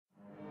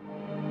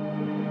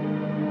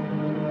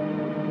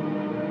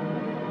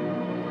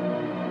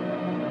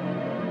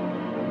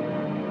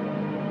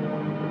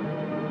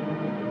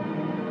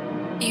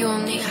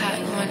only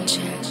hot one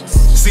chance.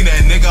 Seen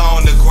that nigga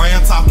on the gram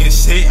talking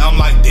shit, I'm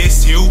like,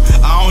 this you?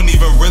 I don't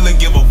even really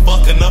give a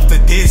fuck enough to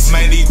diss.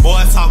 Man, these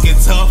boys talking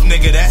tough,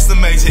 nigga, that's the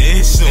major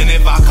issue. And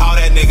if I call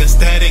that nigga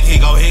static, he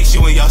gon' hit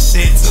you in your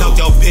shit too. Choke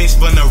your bitch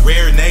from the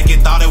rear naked,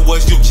 thought it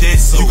was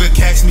jujitsu. You could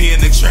catch me in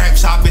the trap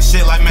chopping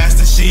shit like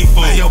Master Shifu.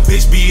 Man, your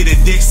bitch be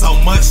eating dick so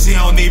much she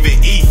don't even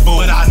eat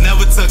food. But I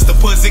never touch the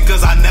pussy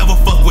cause I never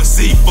fuck with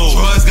seafood.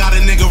 Drugs got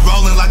a nigga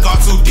rolling like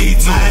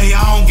R2-D2. Man,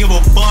 I don't give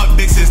a fuck,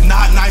 bitch, it's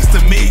not nice to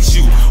meet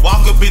you.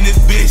 Walk up in this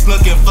bitch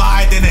looking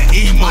fly than an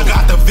emo. I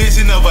got the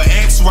vision of an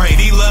X-ray,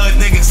 these love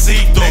niggas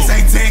see through.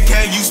 They say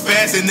Tenkay, you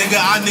spazzing, nigga,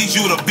 I need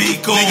you to be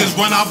cool. Niggas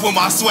run off with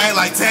my swag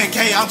like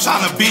Tenkay, I'm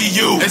tryna be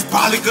you. It's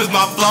probably cause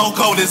my flow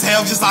cold as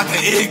hell, just like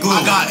an igloo.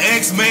 I got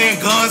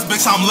X-Men guns,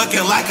 bitch, I'm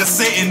looking like a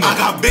sentinel. I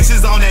got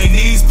bitches on their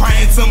knees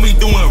praying to me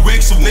doing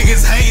rituals.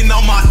 Niggas hating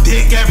on my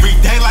dick every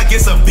day like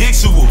it's a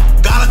habitual.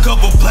 Got a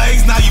couple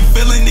plays, now you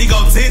feeling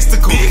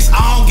egotistical. Bitch, I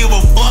don't give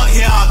a fuck,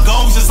 here I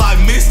go, just like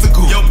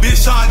mystical. Yo,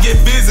 bitch tryna get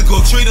physical,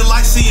 treat her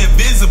like she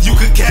invisible. You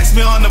could catch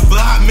me on the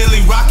block,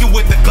 Millie rockin'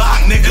 with the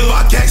Glock, nigga. If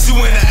I catch you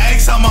in the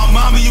X, on my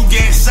mama, you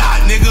getting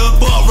shot, nigga.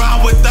 Fuck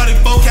around with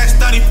 34, catch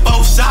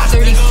 34 shots,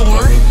 34?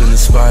 Up in the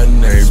spot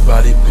and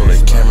everybody pull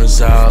their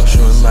cameras out.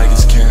 Shooting like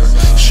it's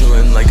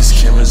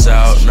cameras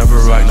out. Never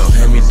rock no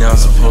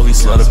hand-me-downs, the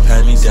police love to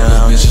pat me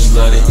down. Bitches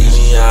love to eat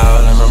me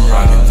out, and I'm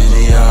rocking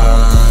video.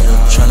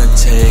 I'm tryna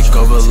take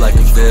over like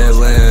a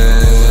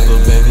villain.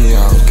 But baby,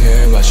 I don't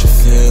care about your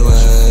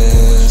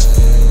feelings.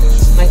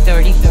 My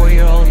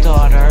 34-year-old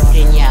daughter,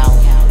 Danielle,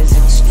 is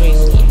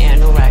extremely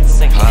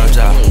anorexic and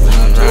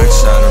bulimic.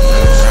 Racks out of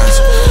racks,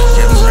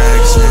 getting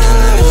racks in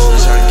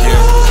this I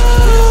can't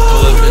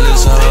pull up in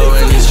this hoe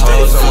and these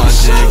hoes on my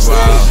dick.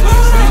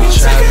 Wow, you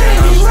trapping?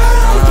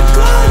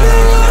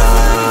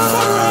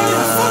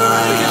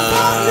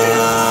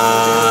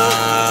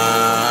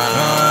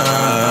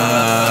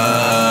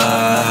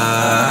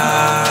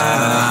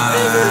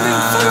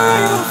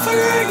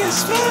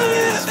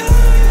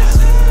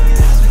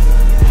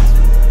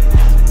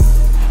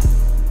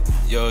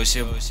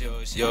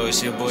 Yo,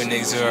 it's your boy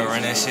Nick Zero,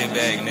 run that shit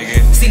back,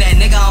 nigga. See that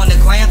nigga on the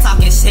gram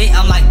talking shit,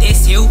 I'm like,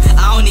 this you?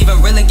 I don't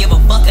even really give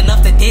a fuck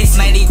enough to diss.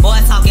 Man, these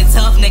boys talking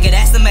tough, nigga,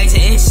 that's the major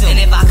issue. And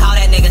if I call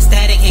that nigga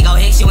static, he gon'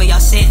 hit you in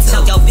your shit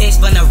too. Choke your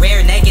bitch from the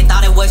rear naked,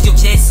 thought it was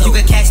jujitsu. You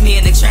could catch me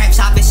in the trap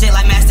chopping shit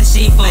like Master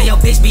Shifu. Man, your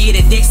bitch be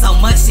eating dick so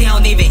much she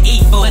don't even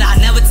eat food. But I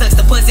never touch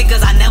the pussy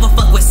cause I never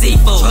fuck with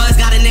seafood. Drugs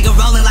got a nigga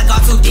rolling like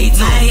R2-D2.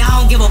 Man, I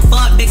don't give a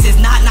fuck, bitch, it's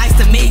not nice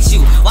to meet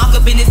you. Walk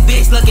up in this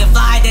bitch looking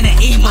fly than an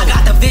emo. I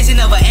got the vision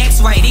of an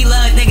X-ray, these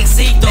love niggas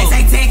see through.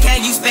 They say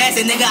Tenkay, you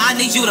spazzing, nigga, I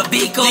need you to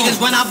be cool.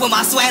 Niggas run off with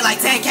my swag like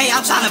Tenkay,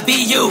 I'm tryna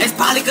be you. It's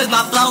probably cause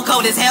my flow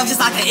cold as hell,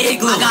 just like an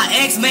igloo. I got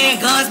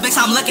X-Men guns, bitch,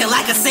 I'm looking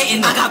like a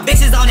sentinel. I got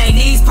bitches on their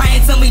knees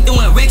praying to me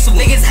doing rituals.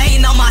 Niggas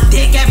hating on my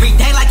dick every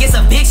day like it's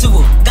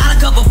habitual. Got a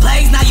couple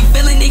plays, now you